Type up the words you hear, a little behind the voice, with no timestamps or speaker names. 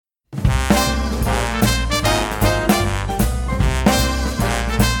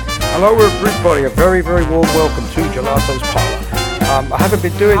Hello everybody, a very, very warm welcome to Gelato's Parlour. I haven't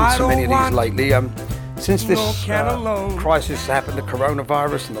been doing so many of these lately. Since this crisis happened, the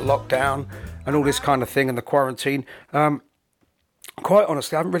coronavirus and the lockdown and all this kind of thing and the quarantine, quite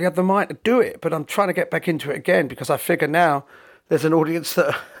honestly, I haven't really had the mind to do it, but I'm trying to get back into it again because I figure now there's an audience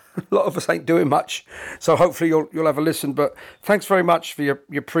that a lot of us ain't doing much. So hopefully you'll have a listen. But thanks very much for your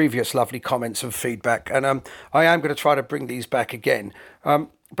previous lovely comments and feedback. And I am going to try to bring these back again.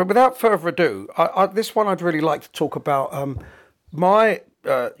 But without further ado, this one I'd really like to talk about my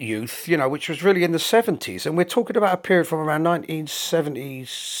youth, which was really in the 70s. And we're talking about a period from around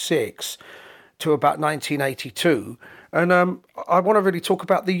 1976 to about 1982. And I want to really talk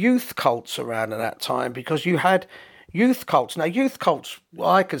about the youth cults around at that time, because you had youth cults. Now, youth cults,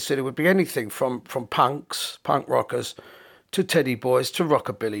 I consider, would be anything from punks, punk rockers, to teddy boys, to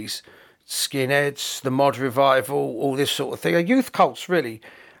rockabillys, skinheads, the mod revival, all this sort of thing. Youth cults, really,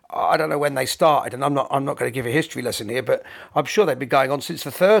 I don't know when they started, and I'm not going to give a history lesson here, but I'm sure they've been going on since the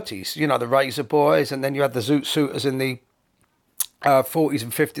 30s. The Razor Boys, and then you had the Zoot Suiters in the 40s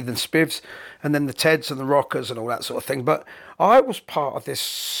and 50s, and Spivs, and then the Teds and the Rockers and all that sort of thing. But I was part of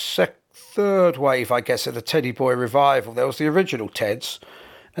this third wave, I guess, of the Teddy Boy revival. There was the original Teds,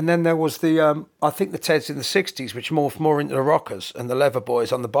 and then there was the, I think the Teds in the 60s, which morphed more into the Rockers and the Leather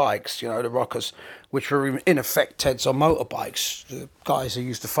Boys on the bikes, the Rockers, which were in effect Teds on motorbikes, the guys who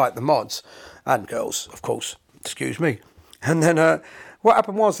used to fight the mods, and girls, of course, excuse me. And then what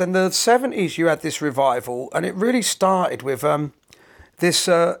happened was, in the 70s, you had this revival, and it really started with there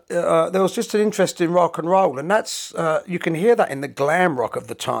was just an interest in rock and roll, and that's you can hear that in the glam rock of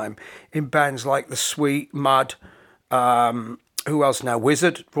the time, in bands like The Sweet, Mud, who else now?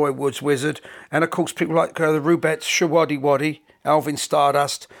 Wizard, Roy Wood's Wizard, and of course people like the Rubettes, Shawaddy Waddy, Alvin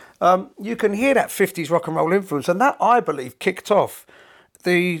Stardust. You can hear that 50s rock and roll influence, and that, I believe, kicked off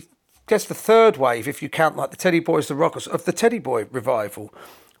the third wave, if you count like the Teddy Boys, the Rockers, of the Teddy Boy revival,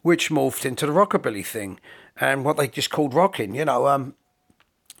 which morphed into the rockabilly thing and what they just called rocking,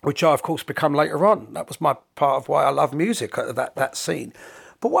 which I, of course, become later on. That was my part of why I love music, that scene.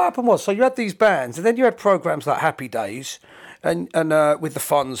 But what happened was, so you had these bands, and then you had programs like Happy Days, and with the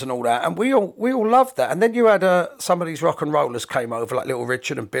Fonz and all that, and we all loved that. And then you had some of these rock and rollers came over, like Little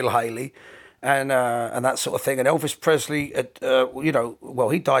Richard and Bill Haley, and that sort of thing. And Elvis Presley,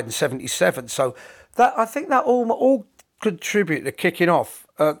 he died in 77. So that, I think that all contributed to kicking off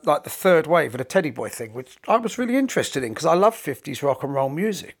like the third wave of the Teddy Boy thing, which I was really interested in because I love 50s rock and roll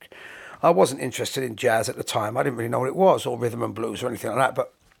music. I wasn't interested in jazz at the time. I didn't really know what it was, or rhythm and blues or anything like that,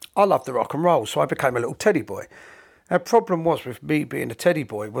 but I loved the rock and roll, so I became a little Teddy Boy. The problem was with me being a Teddy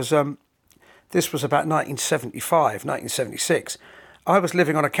Boy was this was about 1975, 1976. I was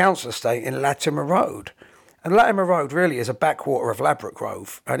living on a council estate in Latimer Road, and Latimer Road really is a backwater of Ladbroke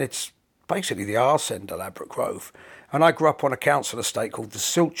Grove, and it's basically the arse end of Ladbroke Grove. And I grew up on a council estate called the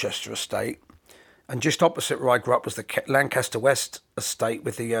Silchester Estate, and just opposite where I grew up was the Lancaster West Estate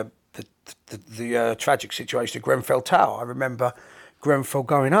with the tragic situation of Grenfell Tower. I remember Grenfell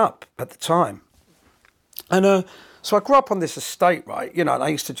going up at the time. And so I grew up on this estate, right? And I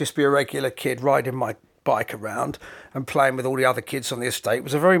used to just be a regular kid riding my bike around and playing with all the other kids on the estate. It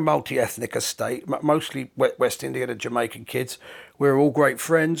was a very multi-ethnic estate, mostly West Indian and Jamaican kids. We were all great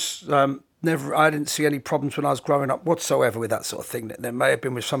friends. I didn't see any problems when I was growing up whatsoever with that sort of thing. There may have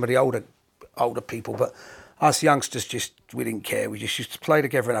been with some of the older people, but us youngsters we didn't care. We just used to play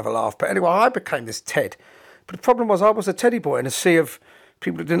together and have a laugh. But anyway, I became this Ted. But the problem was I was a Teddy Boy in a sea of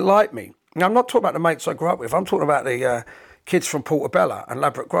people that didn't like me. Now, I'm not talking about the mates I grew up with. I'm talking about the kids from Portobello and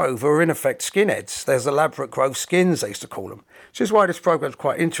Ladbroke Grove who are in effect skinheads. There's the Ladbroke Grove skins, they used to call them. Which is why this program's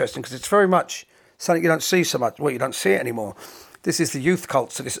quite interesting, because it's very much something you don't see so much. Well, you don't see it anymore. This is the youth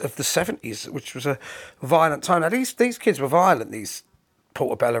cults of the 70s, which was a violent time. Now, these kids were violent, these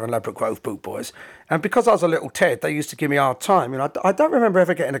Portobello and Ladbroke Grove boot boys. And because I was a little Ted, they used to give me a hard time. I don't remember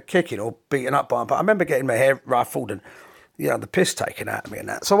ever getting a kicking or beaten up by them, but I remember getting my hair ruffled and, the piss taken out of me and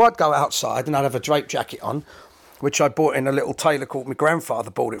that. So I'd go outside and I'd have a drape jacket on, which I bought in a little tailor called, my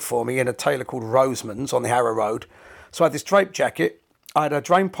grandfather bought it for me, in a tailor called Roseman's on the Harrow Road. So I had this drape jacket, I had a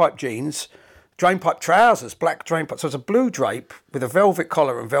drainpipe jeans, drainpipe trousers, black drainpipe. So it's a blue drape with a velvet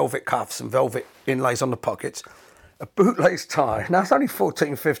collar and velvet cuffs and velvet inlays on the pockets, a bootlace tie. Now, it's only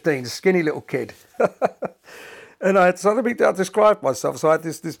 14, 15, a skinny little kid. And I described myself. So I had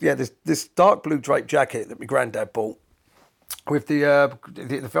this dark blue drape jacket that my granddad bought with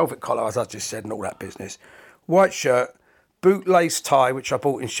the velvet collar, as I just said, and all that business. White shirt, bootlace tie, which I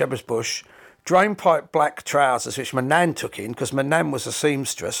bought in Shepherd's Bush, drainpipe black trousers, which my nan took in, because my nan was a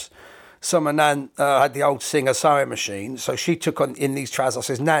seamstress. So my nan had the old Singer sewing machine. So she took on in these trousers. I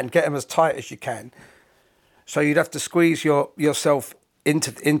says, Nan, get them as tight as you can. So you'd have to squeeze yourself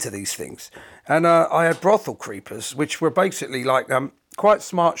into these things. And I had brothel creepers, which were basically like quite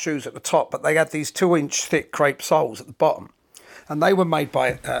smart shoes at the top, but they had these 2-inch thick crepe soles at the bottom. And they were made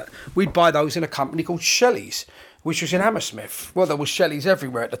by, we'd buy those in a company called Shelley's, which was in Hammersmith. Well, there was Shelley's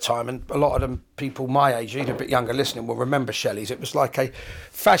everywhere at the time, and a lot of them, people my age, even a bit younger listening, will remember Shelley's. It was like a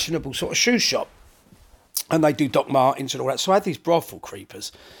fashionable sort of shoe shop, and they do Doc Martens and all that. So I had these brothel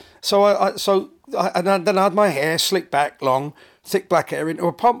creepers. And then I had my hair slicked back, long, thick black hair into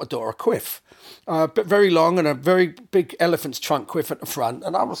a pompadour, a quiff. But very long and a very big elephant's trunk quiff at the front.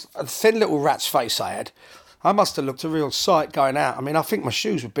 And I was a thin little rat's face I had. I must have looked a real sight going out. I mean, I think my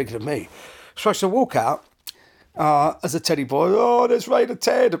shoes were bigger than me. So I used to walk out as a teddy boy. Oh, there's Raider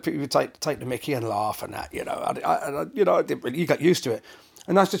Ted. And people would take the mickey and laugh and that, you know. I didn't really, you got used to it.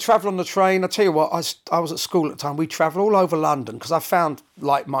 And I used to travel on the train. I tell you what, I was at school at the time. We travelled all over London because I found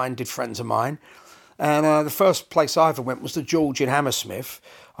like-minded friends of mine. And the first place I ever went was the George in Hammersmith.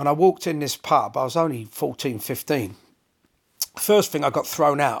 And I walked in this pub. I was only 14, 15. First thing I got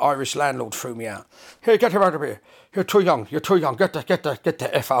thrown out. Irish landlord threw me out. Here, get him out of here. You're too young. You're too young. Get the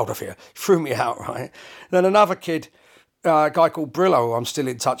F out of here. Threw me out, right? Then another kid, a guy called Brillo, who I'm still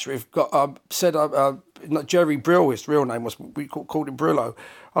in touch with, said, Jerry Brill, his real name was, we called him Brillo.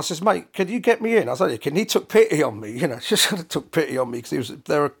 I says, mate, can you get me in? I said, and he took pity on me, just sort of took pity on me because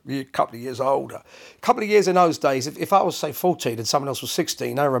they were a couple of years older. A couple of years in those days, if I was, say, 14 and someone else was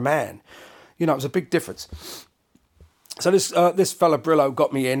 16, they were a man. It was a big difference. So this fella Brillo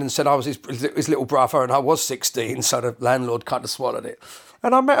got me in and said I was his little brother and I was 16, so the landlord kind of swallowed it.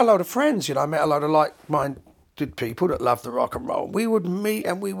 And I met a load of friends, I met a load of like-minded people that loved the rock and roll. We would meet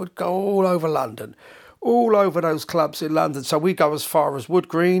and we would go all over London, all over those clubs in London. So we go as far as Wood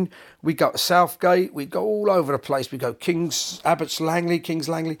Green, we go to Southgate, we go all over the place. We go Kings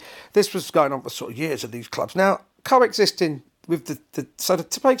Langley. This was going on for sort of years of these clubs. Now, coexisting with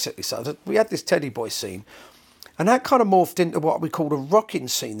we had this teddy boy scene. And that kind of morphed into what we called a rocking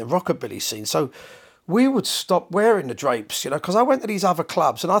scene, the rockabilly scene. So we would stop wearing the drapes, because I went to these other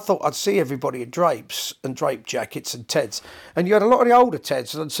clubs and I thought I'd see everybody in drapes and drape jackets and Teds. And you had a lot of the older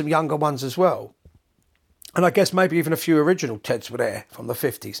Teds and some younger ones as well. And I guess maybe even a few original Teds were there from the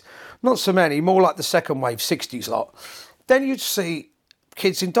 50s. Not so many, more like the second wave 60s lot. Then you'd see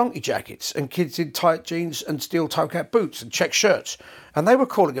kids in donkey jackets and kids in tight jeans and steel toe-cap boots and check shirts. And they were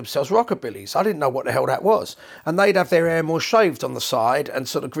calling themselves rockabillys. I didn't know what the hell that was. And they'd have their hair more shaved on the side and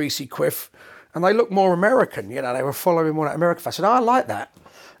sort of greasy quiff. And they looked more American, they were following more that American fashion. I like that.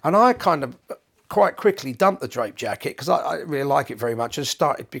 And I kind of quite quickly dumped the drape jacket because I really like it very much and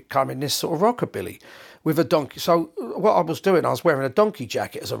started becoming this sort of rockabilly with a donkey. So what I was doing, I was wearing a donkey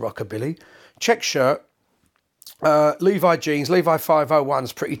jacket as a rockabilly, check shirt, Levi jeans, Levi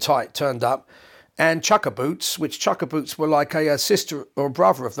 501s pretty tight, turned up, and chukka boots, which chukka boots were like a sister or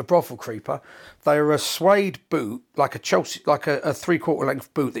brother of the brothel creeper. They were a suede boot, like a Chelsea, like a 3/4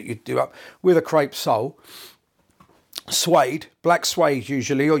 length boot that you'd do up with a crepe sole. Suede, black suede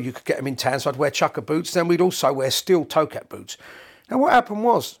usually, or you could get them in tan, so I'd wear chukka boots. Then we'd also wear steel toe-cap boots. Now what happened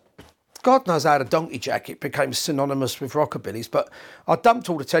was, God knows how the donkey jacket became synonymous with rockabillys, but I dumped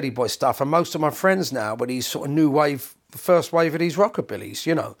all the teddy boy stuff, and most of my friends now were these sort of new wave, the first wave of these rockabillys,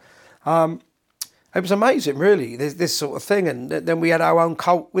 It was amazing, really, this sort of thing, and then we had our own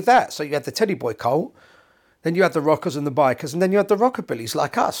cult with that. So you had the teddy boy cult, then you had the rockers and the bikers, and then you had the rockabillys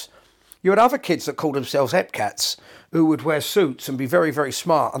like us. You had other kids that called themselves hepcats who would wear suits and be very, very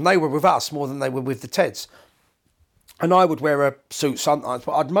smart, and they were with us more than they were with the Teds. And I would wear a suit sometimes,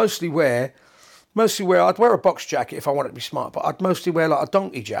 but I'd mostly wear, I'd wear a box jacket if I wanted to be smart, but I'd mostly wear like a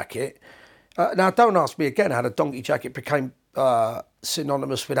donkey jacket. Now, don't ask me again how the donkey jacket became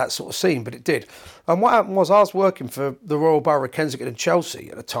synonymous with that sort of scene, but it did. And what happened was I was working for the Royal Borough of Kensington and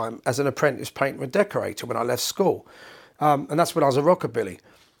Chelsea at the time as an apprentice painter and decorator when I left school. And that's when I was a rockabilly.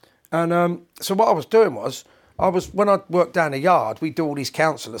 And so what I was doing was, when I worked down the yard, we'd do all these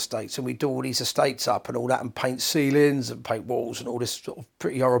council estates and we'd do all these estates up and all that and paint ceilings and paint walls and all this sort of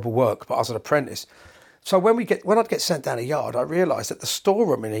pretty horrible work, but I was an apprentice. So when I'd get sent down a yard, I realised that the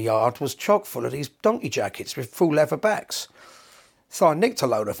storeroom in the yard was chock full of these donkey jackets with full leather backs. So I nicked a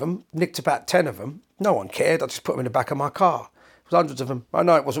load of them, nicked about 10 of them. No one cared, I just put them in the back of my car. There was hundreds of them. I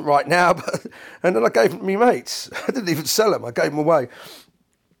know it wasn't right now, but and then I gave them to me mates. I didn't even sell them, I gave them away.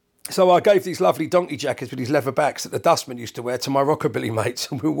 So I gave these lovely donkey jackets with these leather backs that the dustman used to wear to my rockabilly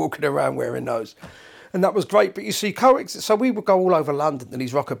mates, and we were walking around wearing those. And that was great. But you see, so we would go all over London to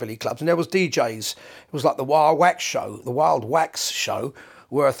these rockabilly clubs, and there was DJs. It was like the Wild Wax Show,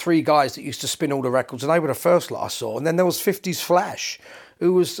 were three guys that used to spin all the records, and they were the first lot I saw. And then there was 50s Flash,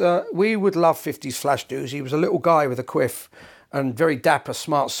 who was, we would love 50s Flash dudes. He was a little guy with a quiff and very dapper,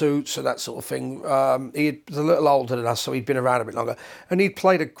 smart suits and that sort of thing. He was a little older than us, so he'd been around a bit longer. And he'd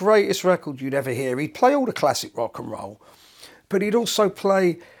play the greatest record you'd ever hear. He'd play all the classic rock and roll, but he'd also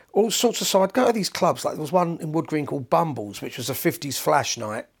play all sorts of... So I'd go to these clubs, like there was one in Wood Green called Bumbles, which was a 50s Flash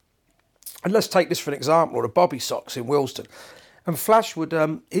night. And let's take this for an example, or the Bobby Sox in Willesden. And Flash would,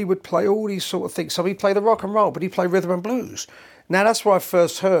 he would play all these sort of things. So he'd play the rock and roll, but he'd play rhythm and blues. Now that's where I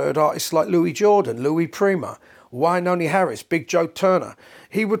first heard artists like Louis Jordan, Louis Prima, Wynonie Harris, Big Joe Turner.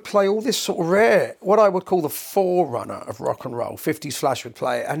 He would play all this sort of rare, what I would call the forerunner of rock and roll. 50s Flash would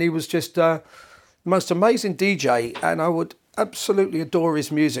play it, and he was just the most amazing DJ, and I would absolutely adore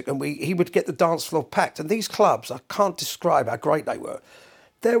his music. And he would get the dance floor packed. And these clubs, I can't describe how great they were.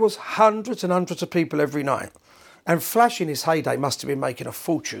 There was hundreds and hundreds of people every night. And Flash in his heyday must have been making a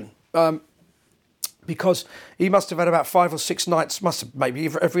fortune. Because he must have had about 5 or 6 nights, maybe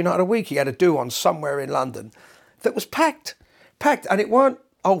every night of the week, he had a do on somewhere in London that was packed. And it weren't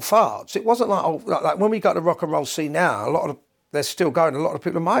old farts. It wasn't like when we got the rock and roll scene now, they're still going, a lot of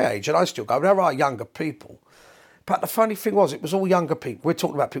people are my age, and I still go, there are younger people. But the funny thing was, it was all younger people. We're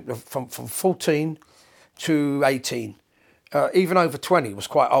talking about people from 14 to 18. Even over 20 was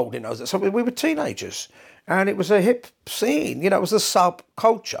quite old in those days. So we were teenagers. And it was a hip scene. It was a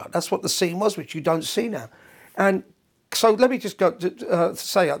subculture. That's what the scene was, which you don't see now. And so let me just go to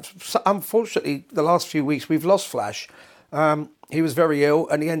say, unfortunately, the last few weeks we've lost Flash. He was very ill,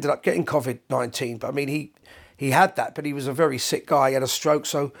 and he ended up getting COVID-19. But I mean, he had that, but he was a very sick guy. He had a stroke.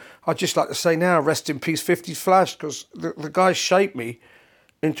 So I'd just like to say now, rest in peace, 50s Flash, because the guy shaped me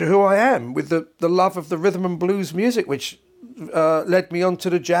into who I am with the love of the rhythm and blues music, which led me on to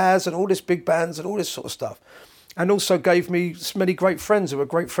the jazz and all this big bands and all this sort of stuff. And also gave me many great friends who are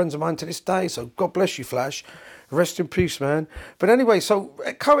great friends of mine to this day. So God bless you, Flash. Rest in peace, man. But anyway, so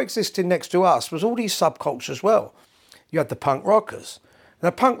coexisting next to us was all these subcultures as well. You had the punk rockers.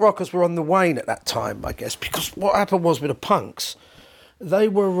 Now, punk rockers were on the wane at that time, I guess, because what happened was with the punks, they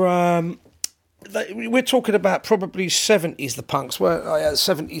were... we're talking about probably 70s, the punks were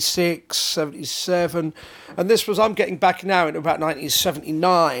 76, 77. And this was, I'm getting back now into about 1979,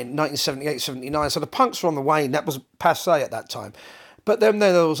 1978, 79. So the punks were on the wane. That was passé at that time. But then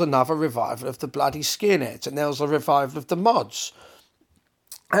there was another revival of the bloody skinheads, and there was a revival of the mods.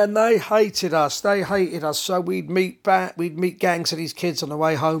 And they hated us. So we'd meet gangs of these kids on the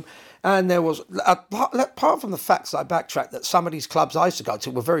way home. And there was, apart from the facts I backtracked, that some of these clubs I used to go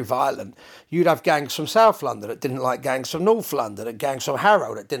to were very violent. You'd have gangs from South London that didn't like gangs from North London, and gangs from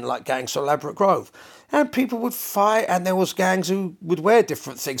Harrow that didn't like gangs from Ladbroke Grove. And people would fight, and there was gangs who would wear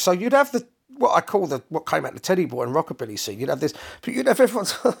different things. So you'd have what came out the Teddy Boy and Rockabilly scene. You'd have this, but you'd have everyone.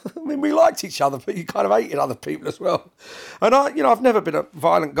 I mean, we liked each other, but you kind of hated other people as well. And I've never been a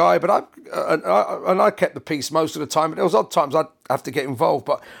violent guy, but I kept the peace most of the time. But there was odd times I'd have to get involved,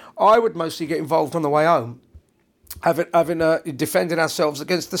 but I would mostly get involved on the way home, defending ourselves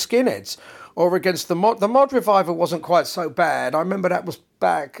against the skinheads or against the mod. The mod revival wasn't quite so bad. I remember that was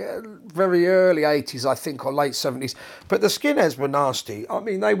back very early 80s, I think, or late 70s. But the skinheads were nasty. I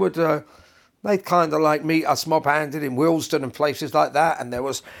mean, they would... they'd kind of like meet us mob-handed in Willesden and places like that. And there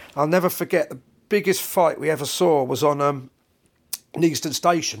was... I'll never forget, the biggest fight we ever saw was on Neasden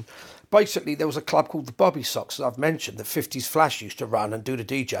Station. Basically, there was a club called the Bobby Sox, as I've mentioned, that 50s Flash used to run and do the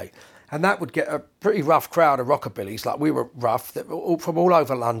DJ. And that would get a pretty rough crowd of rockabillys, like we were rough, from all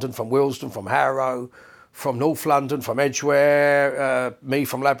over London, from Willesden, from Harrow, from North London, from Edgware, me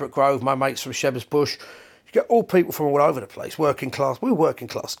from Ladbroke Grove, my mates from Shepherd's Bush. You get all people from all over the place, working class. We were working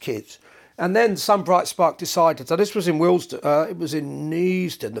class kids. And then some bright spark decided, so this was in Willesden, it was in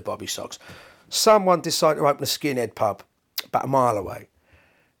Neasden, the Bobby Sox. Someone decided to open a skinhead pub about a mile away.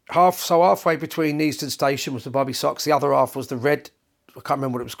 Halfway between Neasden Station was the Bobby Sox, the other half was the Red, I can't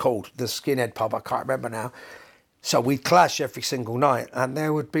remember what it was called, the skinhead pub, I can't remember now. So we'd clash every single night, and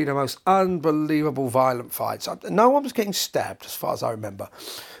there would be the most unbelievable violent fights. No one was getting stabbed, as far as I remember,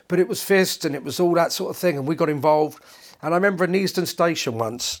 but it was fists and it was all that sort of thing, and we got involved. And I remember in Neasden Station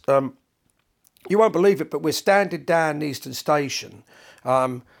once, you won't believe it, but we're standing down Neasden Station.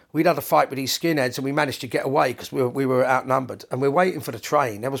 We'd had a fight with these skinheads, and we managed to get away because we were outnumbered. And we're waiting for the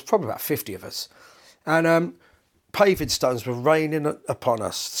train. There was probably about 50 of us. And paving stones were raining upon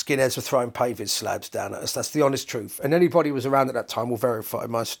us. Skinheads were throwing paving slabs down at us. That's the honest truth. And anybody who was around at that time will verify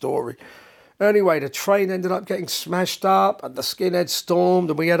my story. Anyway, the train ended up getting smashed up, and the skinheads stormed,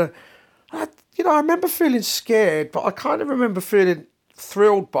 and we had I remember feeling scared, but I kind of remember feeling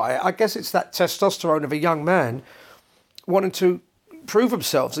thrilled by it. I guess it's that testosterone of a young man wanting to prove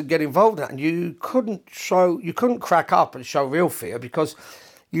themselves and get involved in that. And you couldn't crack up and show real fear because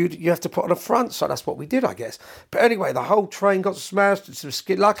you have to put on a front. So that's what we did, I guess. But anyway, the whole train got smashed and some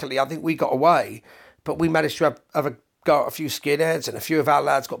skin. Luckily, I think we got away, but we managed to have a go at a few skinheads, and a few of our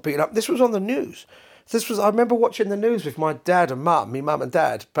lads got beaten up. This was on the news. I remember watching the news with my dad and mum, my mum and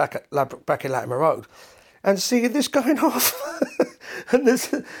dad, back in Latimer Road, and seeing this going off. And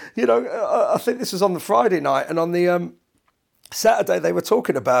this, I think this was on the Friday night, and on the Saturday they were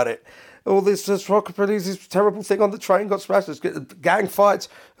talking about it. All this rockabilly, this terrible thing on the train got smashed, gang fights,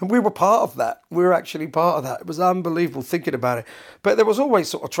 and we were part of that. We were actually part of that. It was unbelievable thinking about it. But there was always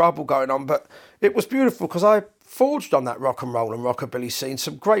sort of trouble going on, but it was beautiful because I forged on that rock and roll and rockabilly scene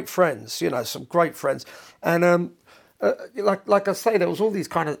some great friends, and like I say, there was all these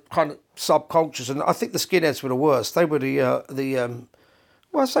kind of subcultures, and I think the skinheads were the worst. They were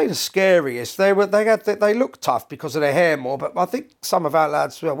I say the scariest. They looked tough because of their hair more, but I think some of our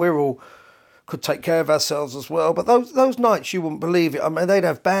lads, we all could take care of ourselves as well. But those nights, you wouldn't believe it. I mean, they'd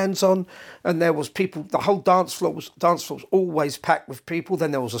have bands on, and there was people. The whole dance floor was always packed with people.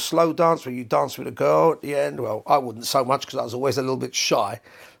 Then there was a slow dance where you dance with a girl at the end. Well, I wouldn't so much because I was always a little bit shy.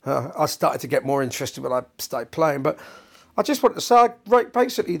 I started to get more interested when I started playing. But I just wanted to say,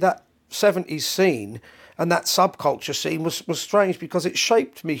 basically, that 70s scene and that subculture scene was strange because it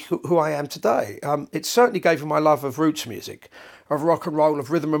shaped me who I am today. It certainly gave me my love of roots music, of rock and roll, of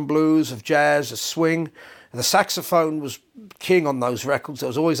rhythm and blues, of jazz, of swing. The saxophone was king on those records. There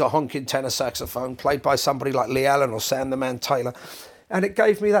was always a honking tenor saxophone played by somebody like Lee Allen or Sam the Man Taylor. And it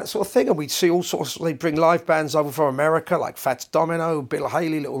gave me that sort of thing. And we'd see all sorts, they'd bring live bands over from America, like Fats Domino, Bill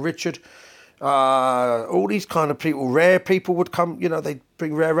Haley, Little Richard. All these kind of people, rare people would come, they'd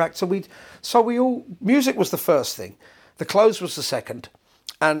bring rare acts. And music was the first thing. The clothes was the second.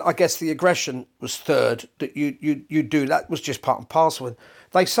 And I guess the aggression was third, that you do. That was just part and parcel. And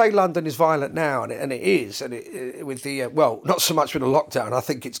they say London is violent now, and it is. And with the, not so much with the lockdown. I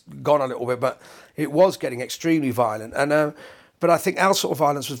think it's gone a little bit, but it was getting extremely violent. And but I think our sort of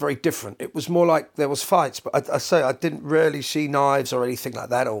violence was very different. It was more like there was fights, but I didn't really see knives or anything like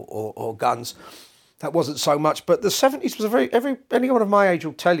that, or guns. That wasn't so much. But the 70s was anyone of my age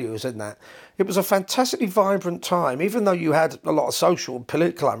will tell you is in that. It was a fantastically vibrant time. Even though you had a lot of social and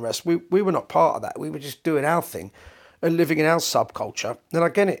political unrest, we were not part of that. We were just doing our thing and living in our subculture. And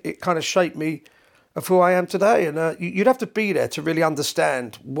again, it kind of shaped me of who I am today. And you'd have to be there to really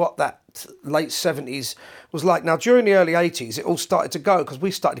understand what that late 70s was like. Now, during the early 80s, it all started to go because we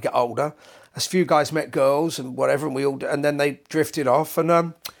started to get older. A few guys met girls and whatever, and then they drifted off.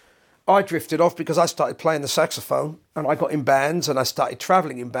 And I drifted off because I started playing the saxophone and I got in bands and I started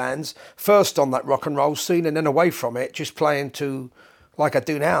travelling in bands, first on that rock and roll scene and then away from it, just playing to, like I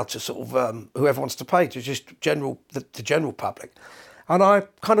do now, to sort of whoever wants to pay, to just the general public. And I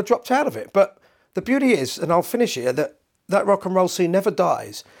kind of dropped out of it. But the beauty is, and I'll finish here, that rock and roll scene never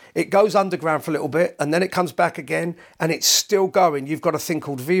dies. It goes underground for a little bit and then it comes back again and it's still going. You've got a thing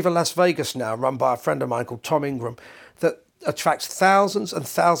called Viva Las Vegas now, run by a friend of mine called Tom Ingram, that attracts thousands and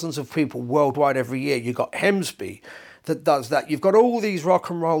thousands of people worldwide every year. You've got Hemsby that does that. You've got all these rock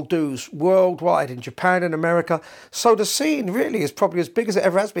and roll dudes worldwide in Japan and America. So the scene really is probably as big as it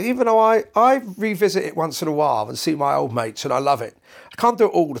ever has been, even though I revisit it once in a while and see my old mates and I love it. I can't do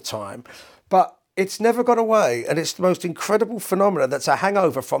it all the time, but it's never gone away, and it's the most incredible phenomenon that's a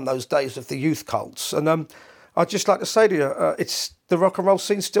hangover from those days of the youth cults. And I'd just like to say to you, it's the rock and roll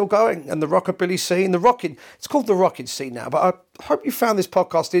scene's still going, and the rockabilly scene, it's called the rocking scene now, but I hope you found this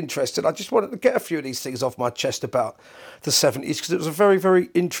podcast interesting. I just wanted to get a few of these things off my chest about the 70s, because it was a very, very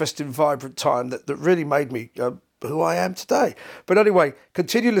interesting, vibrant time that really made me who I am today. But anyway,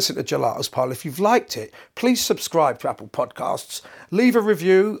 continue listening to Gelato's Parlour. If you've liked it, please subscribe to Apple Podcasts. Leave a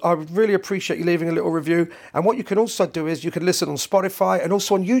review. I would really appreciate you leaving a little review. And what you can also do is you can listen on Spotify and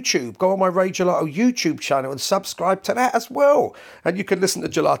also on YouTube. Go on my Ray Gelato YouTube channel and subscribe to that as well. And you can listen to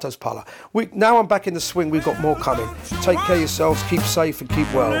Gelato's Parlour. Now I'm back in the swing. We've got more coming. Take care of yourselves. Keep safe and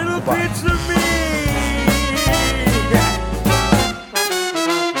keep well. Goodbye.